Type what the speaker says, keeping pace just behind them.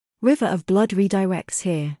River of Blood redirects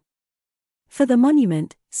here. For the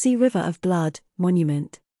monument, see River of Blood,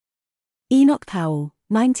 Monument. Enoch Powell,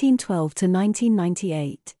 1912 to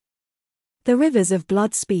 1998. The Rivers of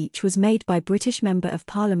Blood speech was made by British Member of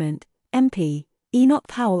Parliament, MP, Enoch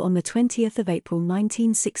Powell on the 20th of April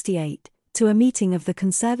 1968, to a meeting of the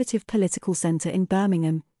Conservative Political Centre in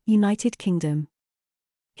Birmingham, United Kingdom.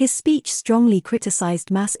 His speech strongly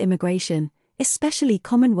criticised mass immigration, especially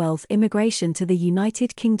Commonwealth immigration to the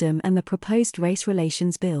United Kingdom and the proposed Race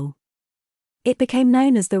Relations Bill. It became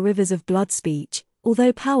known as the Rivers of Blood speech,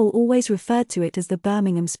 although Powell always referred to it as the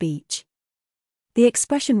Birmingham speech. The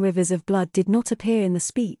expression Rivers of Blood did not appear in the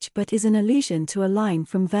speech but is an allusion to a line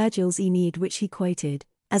from Virgil's Aeneid which he quoted,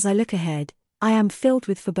 "As I look ahead, I am filled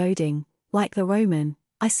with foreboding, like the Roman,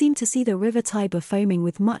 I seem to see the river Tiber foaming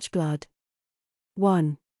with much blood."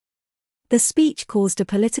 1. The speech caused a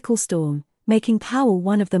political storm, making Powell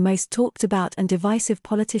one of the most talked about and divisive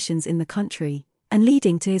politicians in the country, and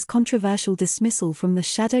leading to his controversial dismissal from the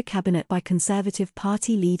shadow cabinet by Conservative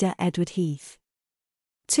Party leader Edward Heath.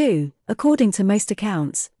 2. According to most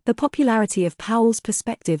accounts, the popularity of Powell's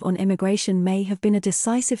perspective on immigration may have been a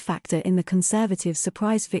decisive factor in the Conservatives'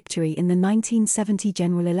 surprise victory in the 1970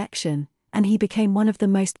 general election, and he became one of the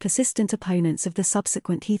most persistent opponents of the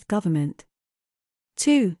subsequent Heath government.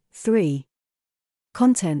 2. 3.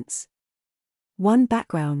 Contents. 1.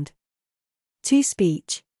 Background. 2.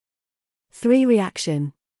 Speech. 3.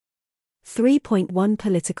 Reaction. 3.1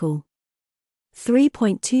 Political.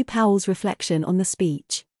 3.2 Powell's reflection on the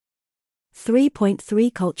speech. 3.3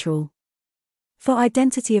 Cultural. 4.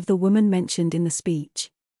 Identity of the woman mentioned in the speech.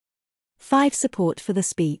 5. Support for the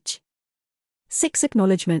speech. 6.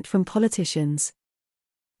 Acknowledgement from politicians.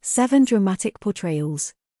 7. Dramatic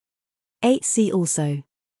portrayals. 8. See also.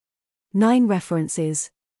 9.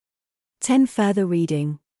 References. 10. Further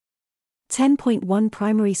reading. 10.1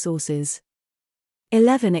 Primary sources.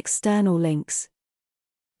 11. External links.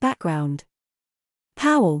 Background.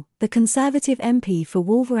 Powell, the Conservative MP for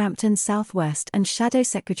Wolverhampton South West and Shadow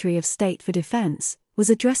Secretary of State for Defence, was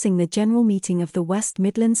addressing the general meeting of the West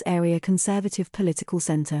Midlands Area Conservative Political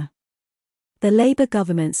Centre. The Labour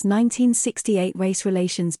government's 1968 Race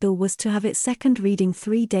Relations Bill was to have its second reading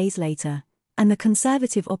 3 days later, and the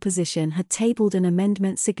Conservative opposition had tabled an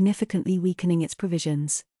amendment significantly weakening its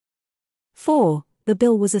provisions. 4. The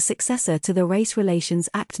bill was a successor to the Race Relations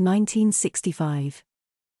Act 1965.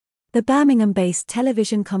 The Birmingham-based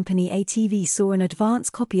television company ATV saw an advance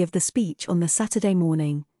copy of the speech on the Saturday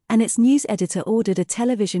morning, and its news editor ordered a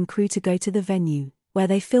television crew to go to the venue, where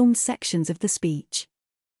they filmed sections of the speech.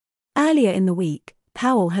 Earlier in the week,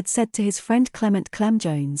 Powell had said to his friend Clement Clem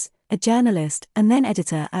Jones, a journalist and then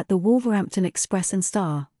editor at the Wolverhampton Express and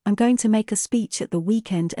Star, "I'm going to make a speech at the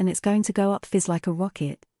weekend and it's going to go up fizz like a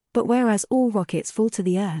rocket, but whereas all rockets fall to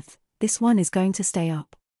the earth, this one is going to stay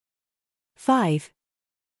up." 5.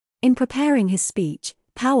 In preparing his speech,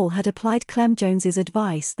 Powell had applied Clem Jones's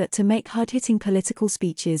advice that to make hard-hitting political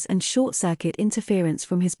speeches and short-circuit interference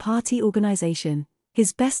from his party organisation,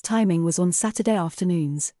 his best timing was on Saturday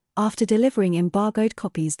afternoons, after delivering embargoed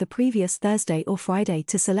copies the previous Thursday or Friday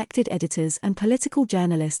to selected editors and political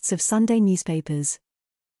journalists of Sunday newspapers.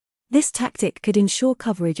 This tactic could ensure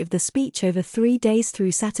coverage of the speech over 3 days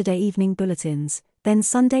through Saturday evening bulletins, then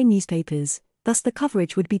Sunday newspapers, thus the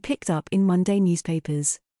coverage would be picked up in Monday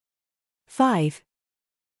newspapers. 5.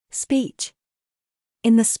 Speech.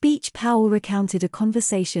 In the speech, Powell recounted a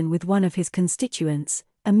conversation with one of his constituents,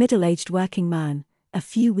 a middle-aged working man, a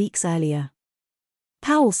few weeks earlier.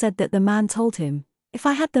 Powell said that the man told him, "If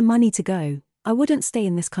I had the money to go, I wouldn't stay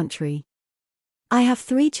in this country. I have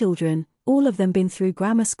 3 children, all of them been through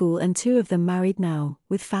grammar school and 2 of them married now,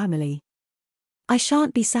 with family. I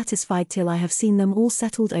shan't be satisfied till I have seen them all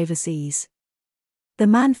settled overseas." The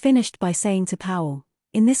man finished by saying to Powell,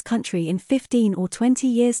 "In this country in 15 or 20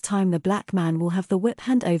 years' time the black man will have the whip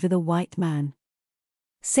hand over the white man."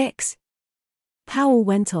 6. Powell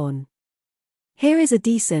went on. "Here is a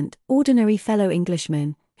decent, ordinary fellow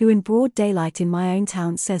Englishman, who in broad daylight in my own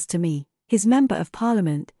town says to me, his Member of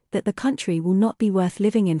Parliament, that the country will not be worth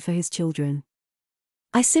living in for his children.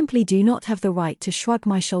 I simply do not have the right to shrug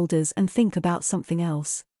my shoulders and think about something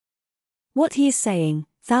else. What he is saying,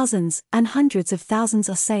 thousands and hundreds of thousands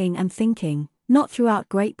are saying and thinking, not throughout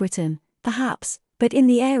Great Britain, perhaps, but in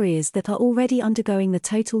the areas that are already undergoing the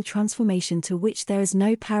total transformation to which there is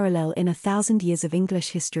no parallel in 1,000 years of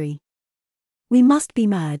English history. We must be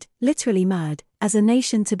mad, literally mad, as a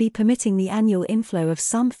nation to be permitting the annual inflow of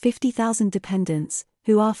some 50,000 dependents,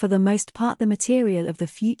 who are for the most part the material of the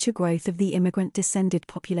future growth of the immigrant-descended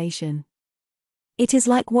population. It is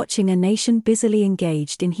like watching a nation busily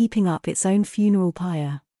engaged in heaping up its own funeral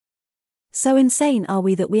pyre. So insane are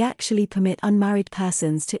we that we actually permit unmarried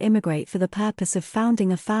persons to immigrate for the purpose of founding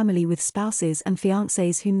a family with spouses and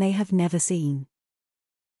fiancés whom they have never seen.